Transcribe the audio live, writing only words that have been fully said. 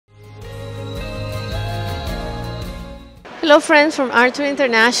Hello, friends from ArtTour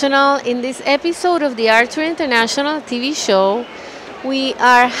International. In this episode of the ArtTour International TV show, we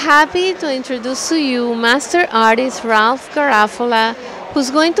are happy to introduce to you Master Artist Ralph Garafola, who's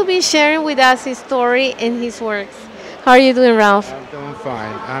going to be sharing with us his story and his works. How are you doing, Ralph? I'm doing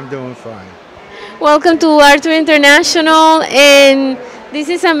fine. I'm doing fine. Welcome to ArtTour International, and this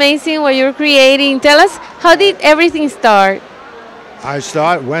is amazing what you're creating. Tell us, how did everything start?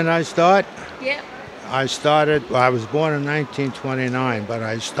 When I start, Yeah. I was born in 1929, but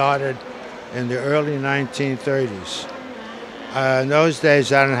I started in the early 1930s. In those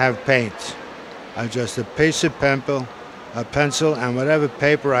days, I didn't have paint. I just a piece of pencil, and whatever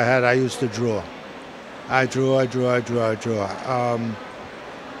paper I had, I used to draw. I draw.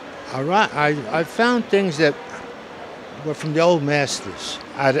 I found things that were from the old masters.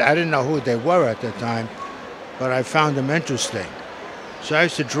 I didn't know who they were at the time, but I found them interesting. So I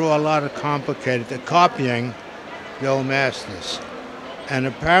used to draw a lot of copying the old masters. And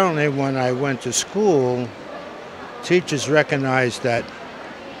apparently when I went to school, teachers recognized that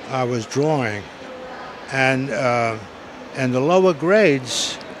I was drawing. And in the lower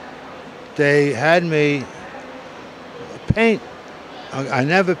grades, they had me paint. I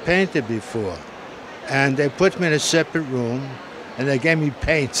never painted before. And they put me in a separate room, and they gave me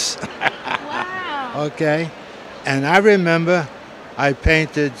paints. Wow. Okay? And I remember I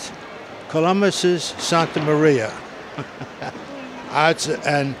painted Columbus's Santa Maria.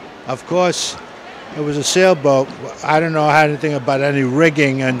 And of course, it was a sailboat. I don't know anything about any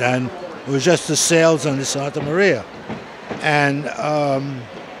rigging, and it was just the sails on the Santa Maria. And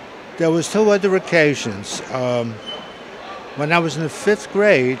there was two other occasions. When I was in the 5th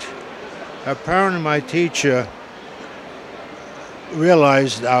grade, apparently my teacher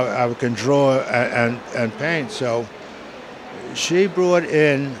realized I can draw and paint, so she brought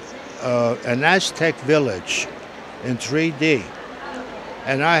in an Aztec village in 3D.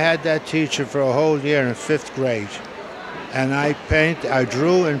 And I had that teacher for a whole year in 5th grade. And I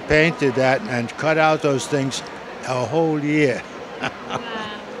drew and painted that and cut out those things a whole year.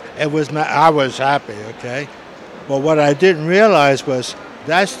 I was happy, okay? But what I didn't realize was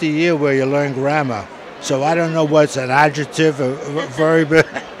that's the year where you learn grammar. So I don't know what's an adjective, a verb,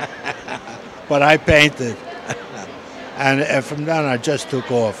 but I painted. And from then I just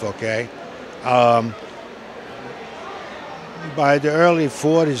took off, okay? By the early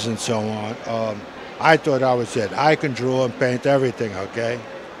 40s and so on, I thought I was it. I can draw and paint everything, okay?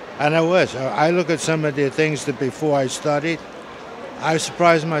 And I was. I look at some of the things that before I studied, I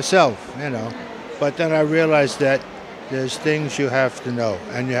surprised myself, you know. But then I realized that there's things you have to know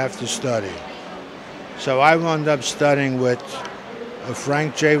and you have to study. So I wound up studying with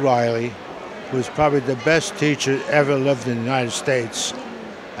Frank J. Riley, who was probably the best teacher ever lived in the United States.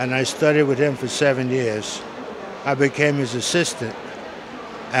 And I studied with him for 7 years. I became his assistant,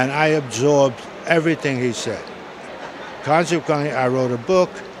 and I absorbed everything he said. Consequently, I wrote a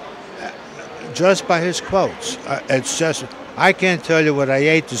book just by his quotes. I can't tell you what I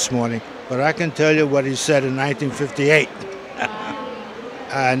ate this morning, but I can tell you what he said in 1958.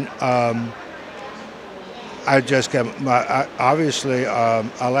 And obviously,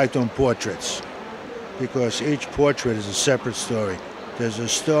 I like doing portraits because each portrait is a separate story. There's a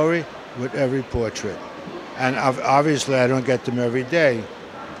story with every portrait. And obviously, I don't get them every day.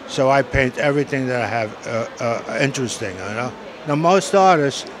 So I paint everything that I have interesting, you know. Now, most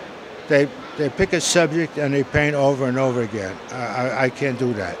artists, they pick a subject and they paint over and over again. I can't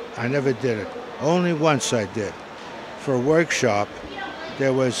do that. I never did it. Only once I did. For a workshop,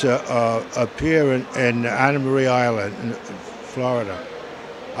 there was a pier in Anna Maria Island in Florida.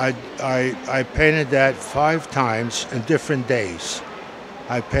 I painted that 5 times in different days.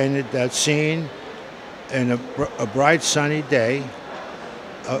 I painted that scene in a bright sunny day,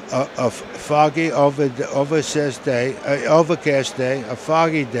 a foggy overcast day, a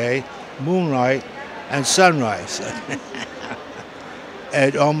foggy day, moonlight, and sunrise.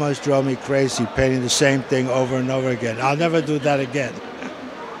 It almost drove me crazy painting the same thing over and over again. I'll never do that again.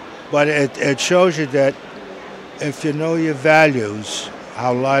 But it shows you that if you know your values,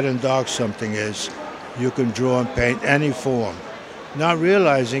 how light and dark something is, you can draw and paint any form. Not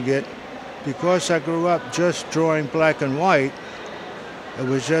realizing it, because I grew up just drawing black and white, it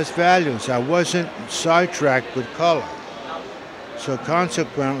was just values. I wasn't sidetracked with color. So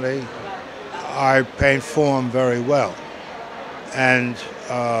consequently, I paint form very well. And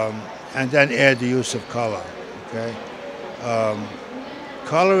then add the use of color, okay?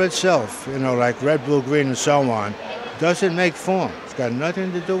 Color itself, you know, like red, blue, green, and so on, doesn't make form. It's got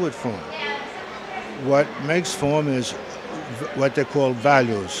nothing to do with form. What makes form is what they call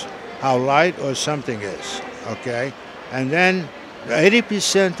values, how light or something is, okay? And then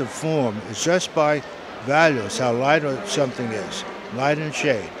 80% of form is just by values, how light or something is, light and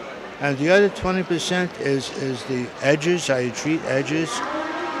shade. And the other 20% is the edges, how you treat edges,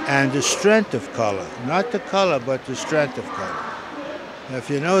 and the strength of color. Not the color, but the strength of color. If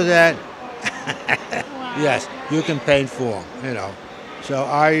you know that, yes, you can paint form, you know. So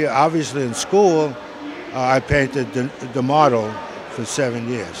I, obviously in school, I painted the model for 7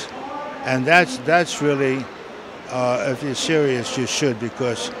 years. And that's really, if you're serious, you should,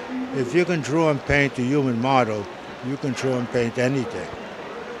 because if you can draw and paint a human model, you can draw and paint anything.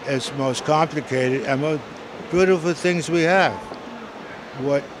 It's the most complicated and most beautiful things we have.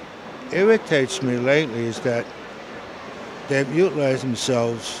 What irritates me lately is that they utilize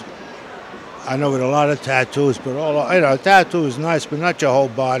themselves, I know with a lot of tattoos, but all, you know, a tattoo is nice, but not your whole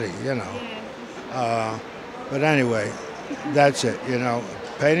body, you know. But anyway, that's it, you know.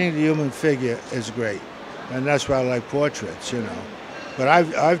 Painting the human figure is great, and that's why I like portraits, you know. But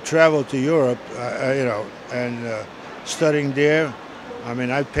I've traveled to Europe, you know, and studying there. I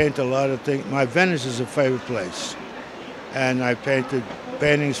mean, I paint a lot of things. My Venice is a favorite place, and I painted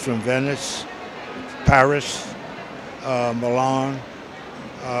paintings from Venice, Paris, Milan,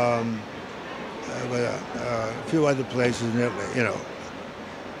 a few other places in Italy, you know.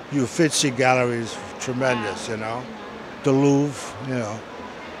 Uffizi galleries, tremendous, you know. The Louvre, you know.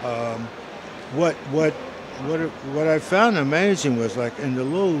 What I found amazing was, like, in the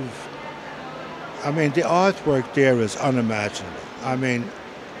Louvre, I mean, the artwork there is unimaginable. I mean,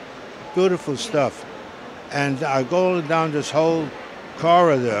 beautiful stuff. And I go down this whole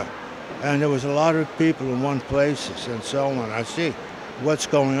corridor, and there was a lot of people in one place and so on. I see what's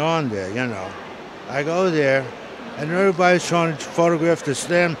going on there, you know. I go there, and everybody's trying to photograph this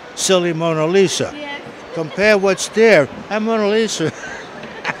damn silly Mona Lisa. Yes. Compare what's there. That Mona Lisa.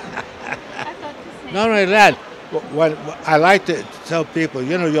 Not only that, what I like to tell people,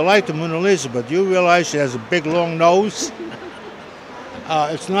 you know, you like the Mona Lisa, but you realize she has a big, long nose?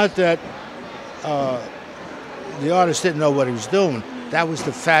 It's not that the artist didn't know what he was doing. That was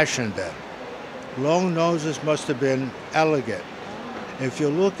the fashion then. Long noses must have been elegant. If you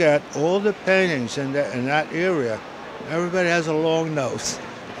look at all the paintings in that area, everybody has a long nose.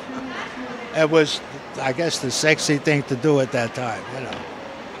 It was, I guess, the sexy thing to do at that time, you know.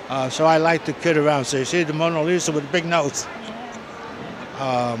 So I like to kid around. So you see the Mona Lisa with a big nose.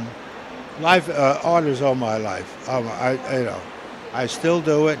 Art is all my life. You know, I still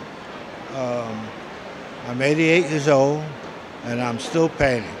do it. I'm 88 years old, and I'm still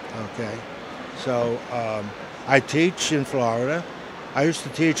painting. Okay, so I teach in Florida. I used to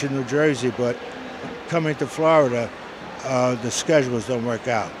teach in New Jersey, but coming to Florida, the schedules don't work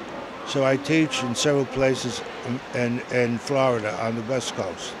out. So I teach in several places in Florida on the West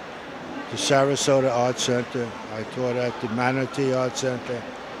Coast. The Sarasota Art Center, I taught at the Manatee Art Center,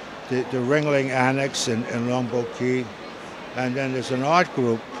 the Ringling Annex in Longboat Key, and then there's an art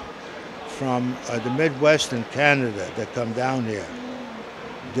group from the Midwest and Canada that come down here.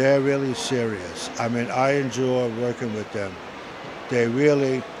 They're really serious. I mean, I enjoy working with them. They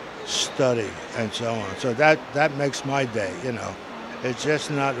really study and so on. So that makes my day, you know. It's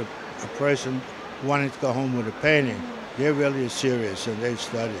just not a person wanting to go home with a painting. They're really serious and they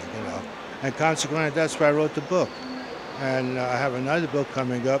study, you know. And consequently, that's why I wrote the book. And I have another book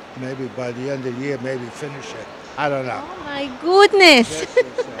coming up, maybe by the end of the year, maybe finish it. I don't know. Oh my goodness!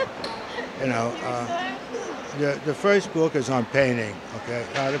 You know, the first book is on painting, okay,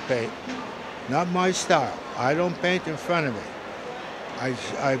 how to paint. Not my style. I don't paint in front of me. I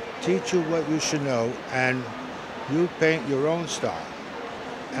teach you what you should know, and you paint your own style.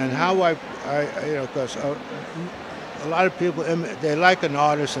 And how I you know, because a lot of people, they like an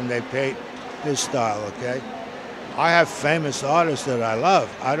artist and they paint his style, okay? I have famous artists that I love.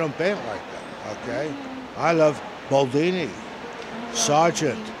 I don't paint like that, okay? I love Boldini,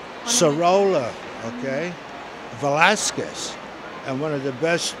 Sargent, Sorolla, okay? Velasquez. And one of the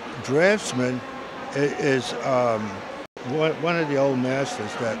best draftsmen is one of the old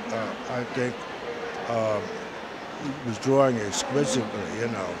masters that I think was drawing exquisitely, you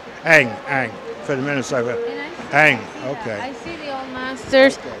know. Ang, for the minutes I've Ang, okay. I see the old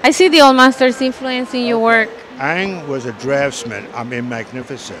masters. I see the old masters influencing your work. Ang was a draftsman. I mean,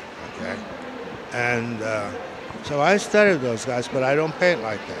 magnificent, okay? And so I studied those guys, but I don't paint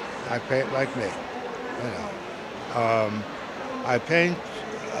like that. I paint like me, you know. I paint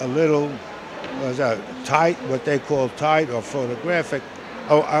a little, tight, what they call tight or photographic.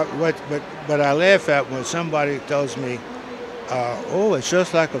 But I laugh at when somebody tells me, oh, it's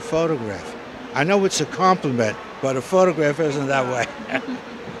just like a photograph. I know it's a compliment, but a photograph isn't that way.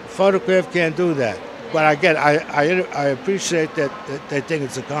 Photograph can't do that. But again, I appreciate that they think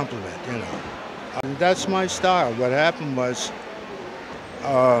it's a compliment, you know. And that's my style. What happened was,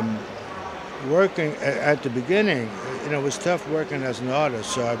 working at the beginning, you know, it was tough working as an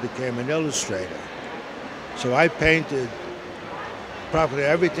artist, so I became an illustrator. So I painted probably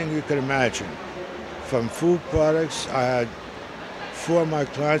everything you could imagine. From food products, I had 4 of my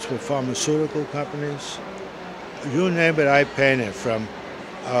clients were pharmaceutical companies. You name it, I painted. From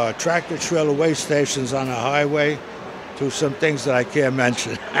tractor trailer way stations on a highway to some things that I can't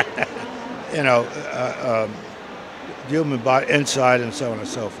mention. You know, human body inside and so on and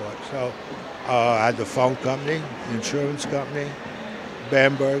so forth. So I had the phone company, the insurance company,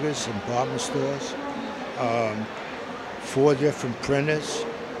 Bambergers, and department stores, 4 different printers,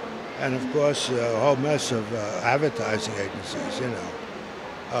 and of course a whole mess of advertising agencies, you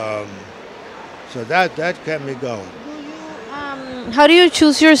know. So that kept me going. How do you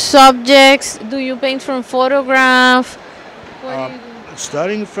choose your subjects? Do you paint from photograph? What do you do?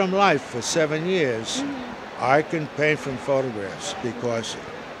 Studying from life for 7 years, I can paint from photographs because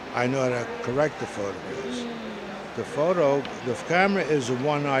I know how to correct the photographs. The camera is a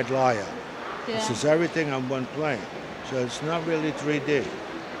one-eyed liar. Yeah. It sees everything on one plane, so it's not really 3D.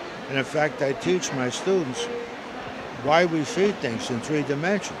 And in fact, I teach my students why we see things in 3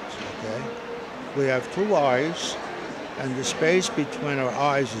 dimensions, okay? We have 2 eyes, and the space between our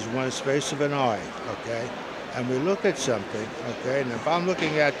eyes is one space of an eye, okay? And we look at something, okay? And if I'm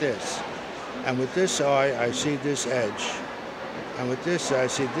looking at this, and with this eye, I see this edge, and with this eye, I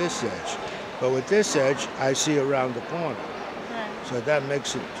see this edge. But with this edge, I see around the corner. Right. So that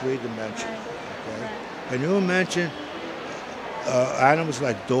makes it 3-dimensional, okay? Right. Can you imagine animals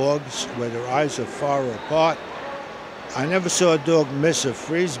like dogs, where their eyes are far apart? I never saw a dog miss a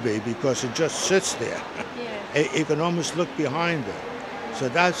frisbee because it just sits there. Yeah. You can almost look behind it. So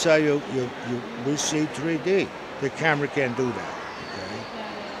that's how we see 3D. The camera can't do that. Okay?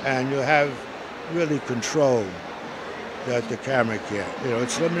 Yeah. And you have really control that the camera can't. You know,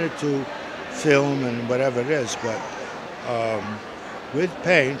 it's limited to film and whatever it is, but with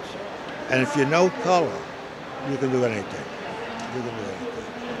paint, and if you know color, you can do anything. You can do anything.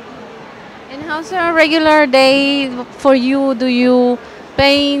 And how's a regular day for you? Do you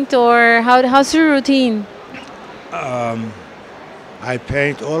paint, or how's your routine? I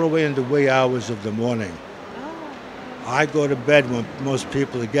paint all the way in the wee hours of the morning. Oh. I go to bed when most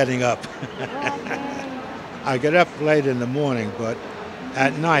people are getting up. I get up late in the morning, but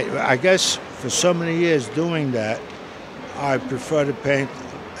at night, I guess for so many years doing that, I prefer to paint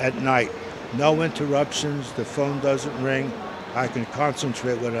at night. No interruptions, the phone doesn't ring. I can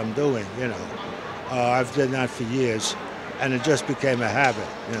concentrate what I'm doing, you know. I've done that for years, and it just became a habit,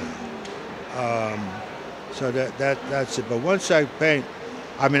 you know. So that's it. But once I paint,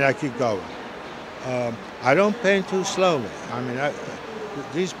 I mean, I keep going. I don't paint too slowly. I mean,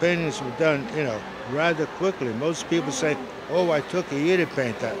 these paintings were done, you know, rather quickly. Most people say, "Oh, I took a year to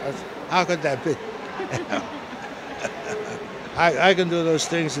paint that." How could that be? I can do those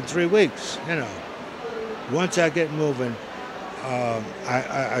things in 3 weeks, you know. Once I get moving,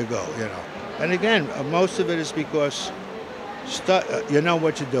 I go, you know. And again, most of it is because you know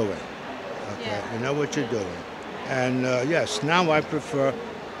what you're doing. Okay, yeah. You know what you're doing. And yes, now I prefer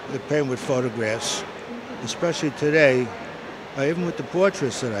to paint with photographs, especially today, even with the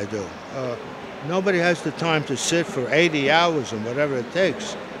portraits that I do. Nobody has the time to sit for 80 hours and whatever it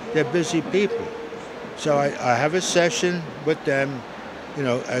takes. They're busy people. So I have a session with them, you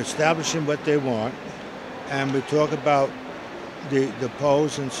know, establishing what they want, and we talk about the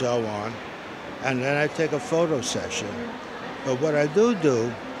pose and so on, and then I take a photo session. But what I do,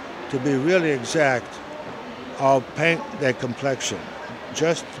 to be really exact, I'll paint their complexion,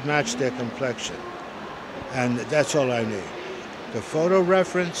 just to match their complexion. And that's all I need. The photo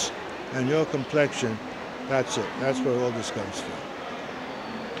reference and your complexion, that's it. That's where all this comes from.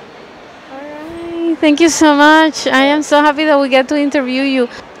 Thank you so much. I am so happy that we get to interview you.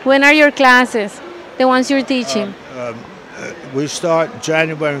 When are your classes, the ones you're teaching? We start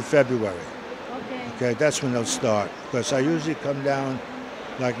January and February. Okay, that's when they'll start. Because I usually come down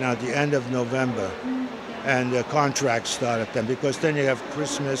like now at the end of November, and the contracts start at then, because then you have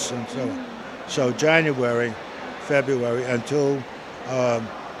Christmas and so on. So January, February, until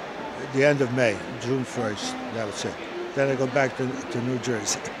the end of May, June 1st, that's it. Then I go back to New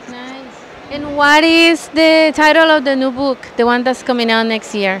Jersey. Nice. And what is the title of the new book, the one that's coming out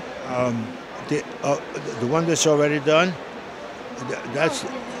next year? The one that's already done, that's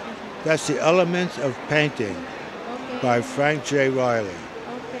The Elements of Painting, okay, by Frank J. Riley.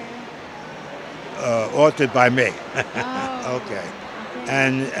 Okay. Authored by me. Oh. Okay.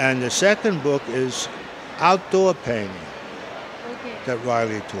 And the second book is outdoor painting Okay. that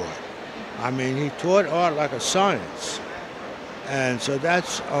Riley taught. I mean, he taught art like a science. And so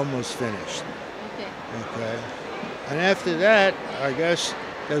that's almost finished. Okay. Okay. And after that, I guess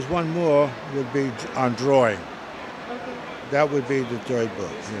there's one more would be on drawing. Okay. That would be the third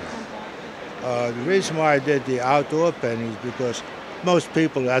book. The reason why I did the outdoor paintings because most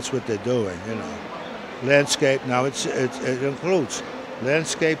people that's what they're doing. Landscape. Now it includes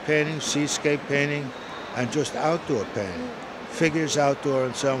landscape painting, seascape painting, and just outdoor painting, figures outdoor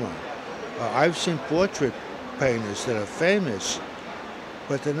and so on. I've seen portrait painters that are famous,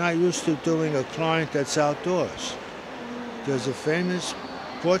 but they're not used to doing a client that's outdoors. There's a famous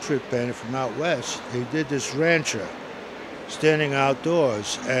portrait painter from out west. He did this rancher standing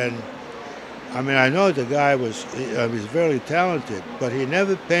outdoors, and I mean, I know the guy was very talented, but he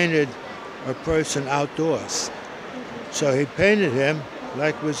never painted a person outdoors. So he painted him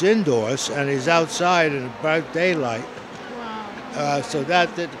like it was indoors, and he's outside in bright daylight. Wow. So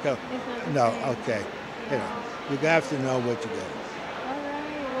that didn't go. No, same. okay. You have to know what to do. All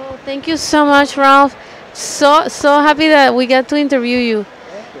right. Well, thank you so much, Ralph. So happy that we got to interview you.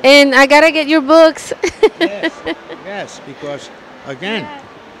 And I gotta get your books. Yes, because again,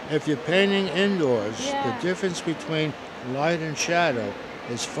 if you're painting indoors, the difference between light and shadow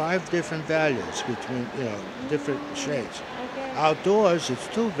is 5 different values between different shades. Okay. Outdoors, it's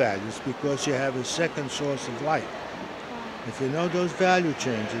 2 values because you have a second source of light. If you know those value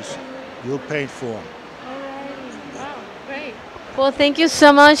changes, you'll paint form. Alrighty. Wow, great. Well, thank you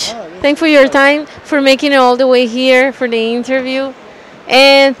so much. Thanks for your time, for making it all the way here for the interview.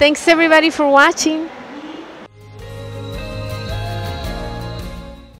 And thanks everybody for watching.